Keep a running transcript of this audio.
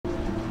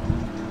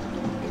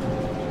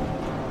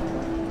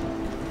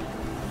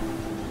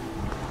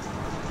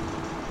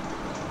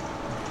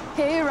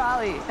Hey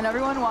Raleigh, and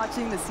everyone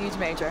watching the Siege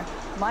Major.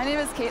 My name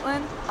is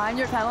Caitlin, I'm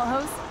your panel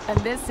host, and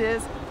this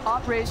is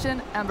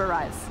Operation Ember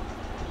Rise.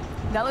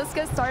 Now let's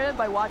get started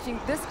by watching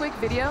this quick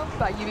video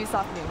by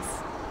Ubisoft News.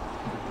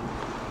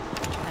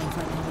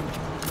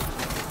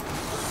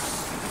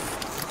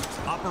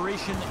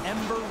 Operation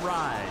Ember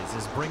Rise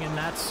is bringing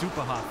that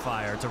super hot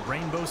fire to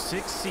Rainbow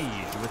Six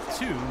Siege with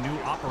 2 new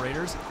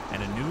operators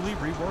and a newly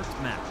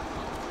reworked map.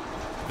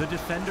 The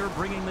defender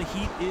bringing the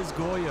heat is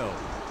Goyo,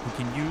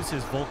 who can use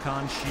his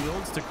Vulcan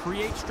shields to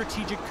create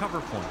strategic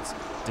cover points,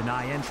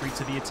 deny entry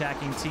to the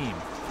attacking team,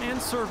 and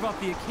serve up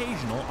the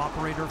occasional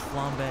operator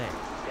flambe.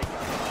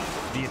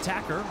 The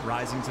attacker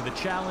rising to the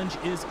challenge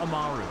is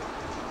Amaru.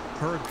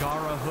 Her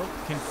Gara hook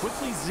can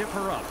quickly zip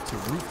her up to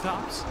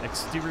rooftops,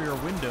 exterior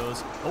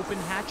windows, open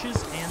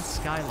hatches, and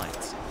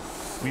skylights.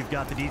 We've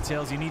got the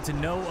details you need to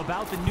know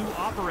about the new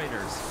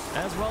operators,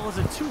 as well as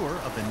a tour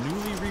of the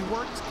newly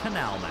reworked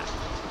Canal map.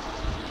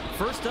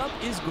 First up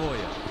is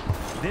Goyo.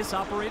 This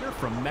operator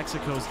from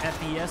Mexico's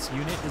FES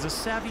unit is a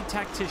savvy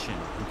tactician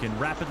who can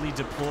rapidly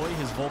deploy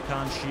his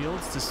Vulcan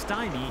shields to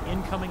stymie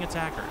incoming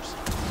attackers.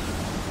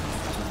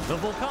 The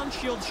Vulcan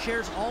shield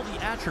shares all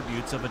the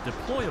attributes of a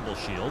deployable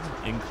shield,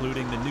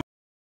 including the new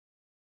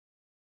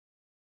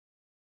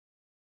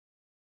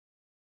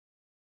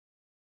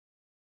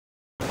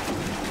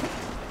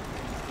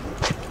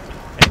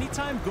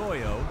Anytime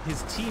Goyo,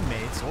 his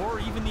teammates, or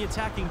even the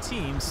attacking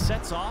team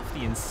sets off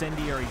the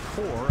incendiary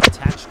core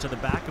attached to the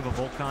back of a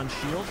Vulcan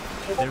shield,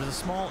 there's a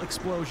small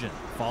explosion,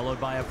 followed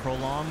by a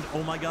prolonged,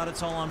 oh my god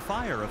it's all on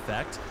fire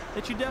effect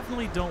that you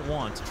definitely don't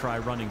want to try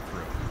running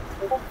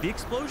through. The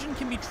explosion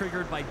can be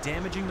triggered by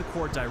damaging the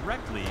core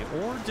directly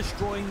or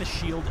destroying the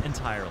shield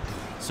entirely,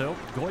 so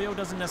Goyo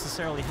doesn't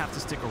necessarily have to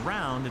stick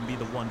around and be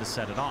the one to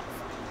set it off.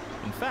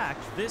 In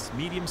fact, this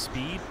medium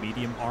speed,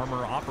 medium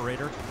armor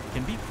operator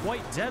can be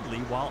quite deadly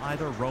while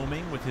either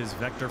roaming with his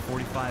Vector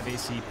 45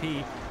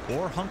 ACP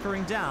or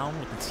hunkering down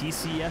with the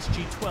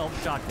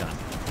TCSG-12 shotgun.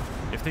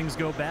 If things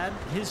go bad,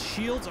 his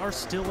shields are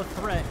still a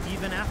threat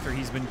even after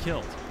he's been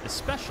killed,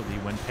 especially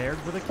when paired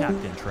with a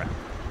Captain trap.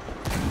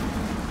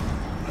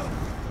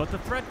 But the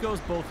threat goes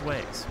both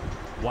ways.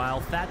 While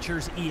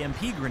Thatcher's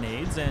EMP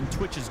grenades and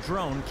Twitch's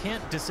drone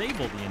can't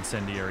disable the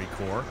incendiary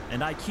core,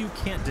 and IQ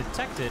can't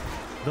detect it,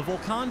 the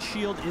Vulcan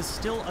shield is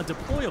still a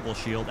deployable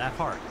shield at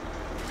heart,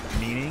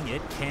 meaning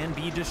it can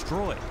be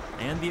destroyed,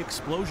 and the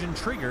explosion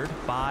triggered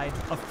by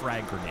a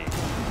frag grenade,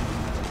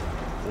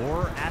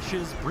 or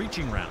Ash's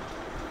breaching round.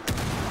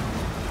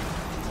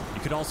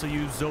 You could also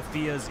use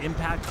Zophia's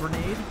impact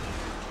grenade,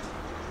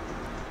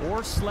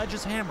 or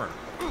Sledge's hammer.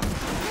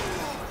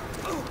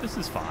 This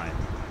is fine.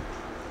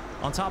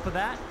 On top of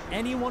that,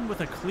 anyone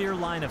with a clear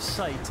line of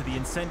sight to the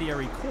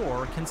incendiary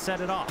core can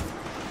set it off,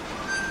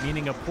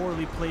 meaning a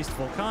poorly placed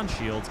Vulcan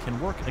shield can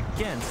work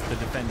against the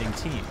defending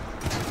team.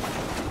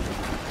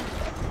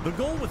 The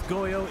goal with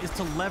Goyo is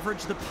to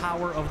leverage the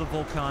power of the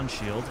Vulcan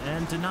shield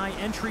and deny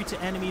entry to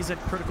enemies at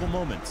critical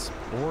moments,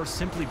 or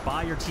simply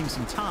buy your team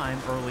some time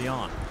early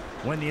on.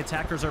 When the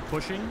attackers are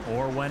pushing,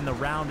 or when the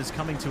round is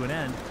coming to an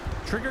end,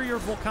 trigger your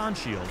Vulcan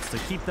shields to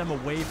keep them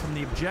away from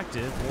the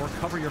objective or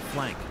cover your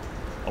flank.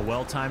 A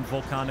well-timed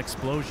Vulcan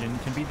explosion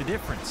can be the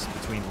difference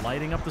between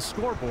lighting up the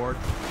scoreboard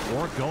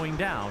or going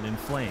down in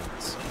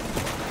flames.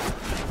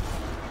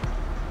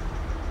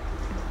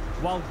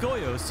 While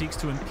Goyo seeks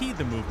to impede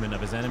the movement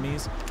of his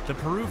enemies, the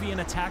Peruvian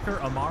attacker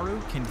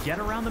Amaru can get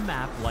around the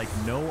map like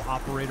no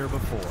operator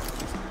before.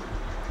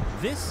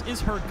 This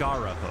is her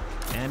Gara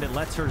hook, and it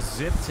lets her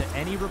zip to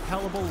any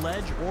repellable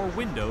ledge or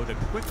window to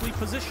quickly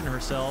position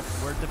herself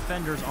where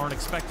defenders aren't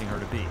expecting her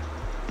to be.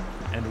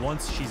 And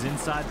once she's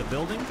inside the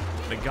building,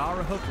 the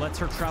Gara hook lets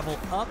her travel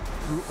up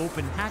through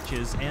open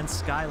hatches and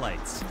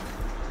skylights.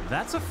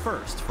 That's a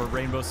first for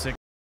Rainbow Six.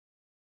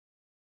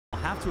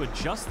 They'll have to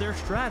adjust their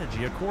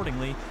strategy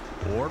accordingly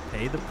or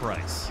pay the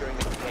price.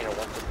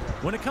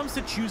 When it comes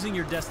to choosing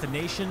your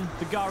destination,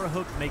 the Gara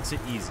hook makes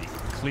it easy,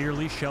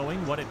 clearly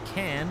showing what it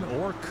can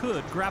or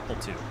could grapple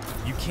to.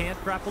 You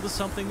can't grapple to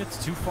something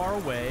that's too far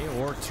away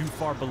or too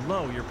far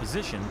below your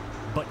position,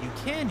 but you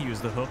can use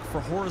the hook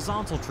for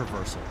horizontal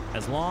traversal,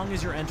 as long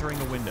as you're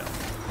entering a window.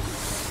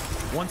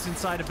 Once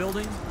inside a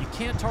building, you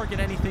can't target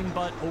anything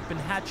but open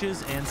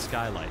hatches and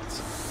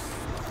skylights.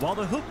 While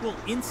the hook will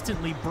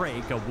instantly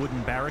break a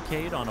wooden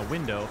barricade on a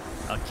window,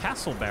 a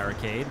castle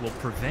barricade will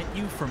prevent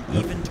you from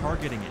even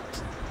targeting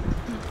it.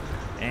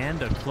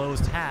 And a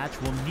closed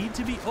hatch will need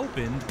to be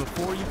opened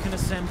before you can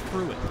ascend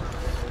through it.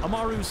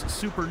 Amaru's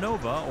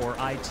Supernova or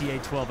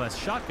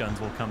ITA-12S shotguns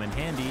will come in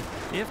handy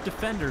if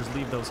defenders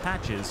leave those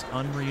hatches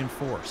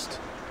unreinforced.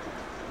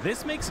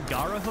 This makes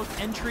Gara hook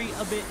entry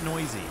a bit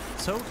noisy,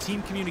 so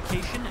team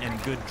communication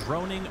and good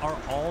droning are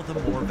all the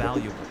more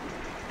valuable.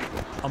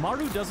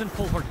 Amaru doesn't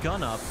pull her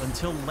gun up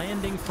until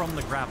landing from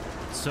the grapple,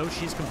 so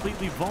she's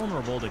completely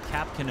vulnerable to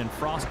Capcan and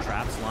Frost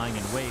traps lying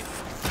in wait.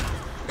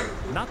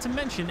 Not to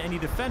mention any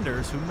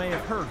defenders who may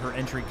have heard her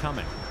entry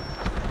coming.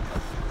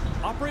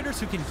 Operators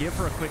who can give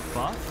her a quick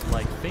buff,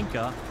 like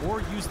Finka,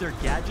 or use their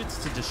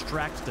gadgets to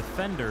distract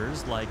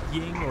defenders, like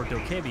Ying or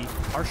Dokebi,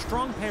 are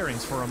strong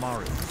pairings for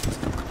Amaru.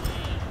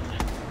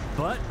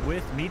 But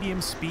with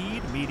medium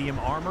speed, medium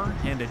armor,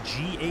 and a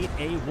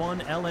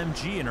G8A1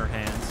 LMG in her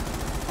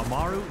hands,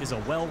 Amaru is a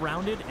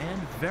well-rounded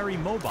and very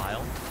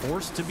mobile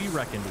force to be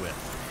reckoned with.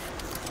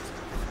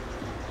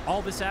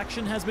 All this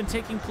action has been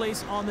taking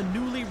place on the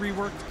newly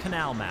reworked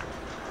Canal map.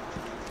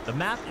 The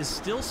map is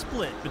still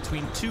split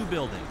between two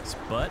buildings,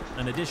 but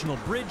an additional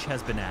bridge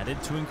has been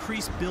added to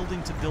increase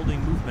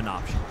building-to-building movement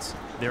options.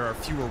 There are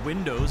fewer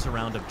windows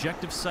around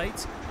objective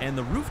sites, and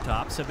the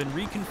rooftops have been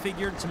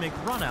reconfigured to make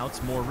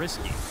runouts more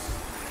risky.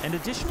 And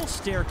additional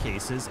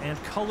staircases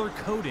and color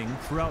coding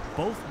throughout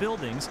both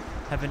buildings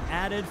have been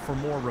added for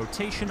more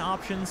rotation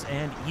options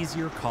and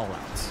easier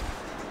callouts.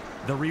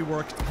 The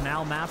reworked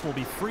Canal map will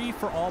be free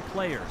for all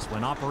players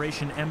when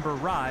Operation Ember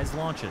Rise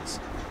launches.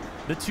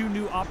 The two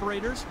new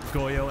operators,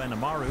 Goyo and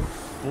Amaru,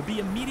 will be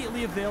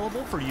immediately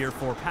available for Year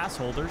 4 pass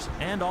holders,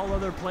 and all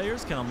other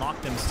players can unlock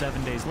them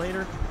 7 days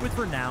later with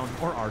Renown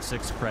or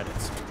R6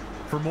 credits.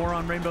 For more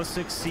on Rainbow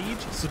Six Siege,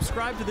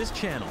 subscribe to this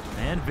channel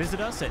and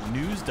visit us at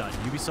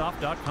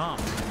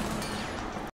news.ubisoft.com.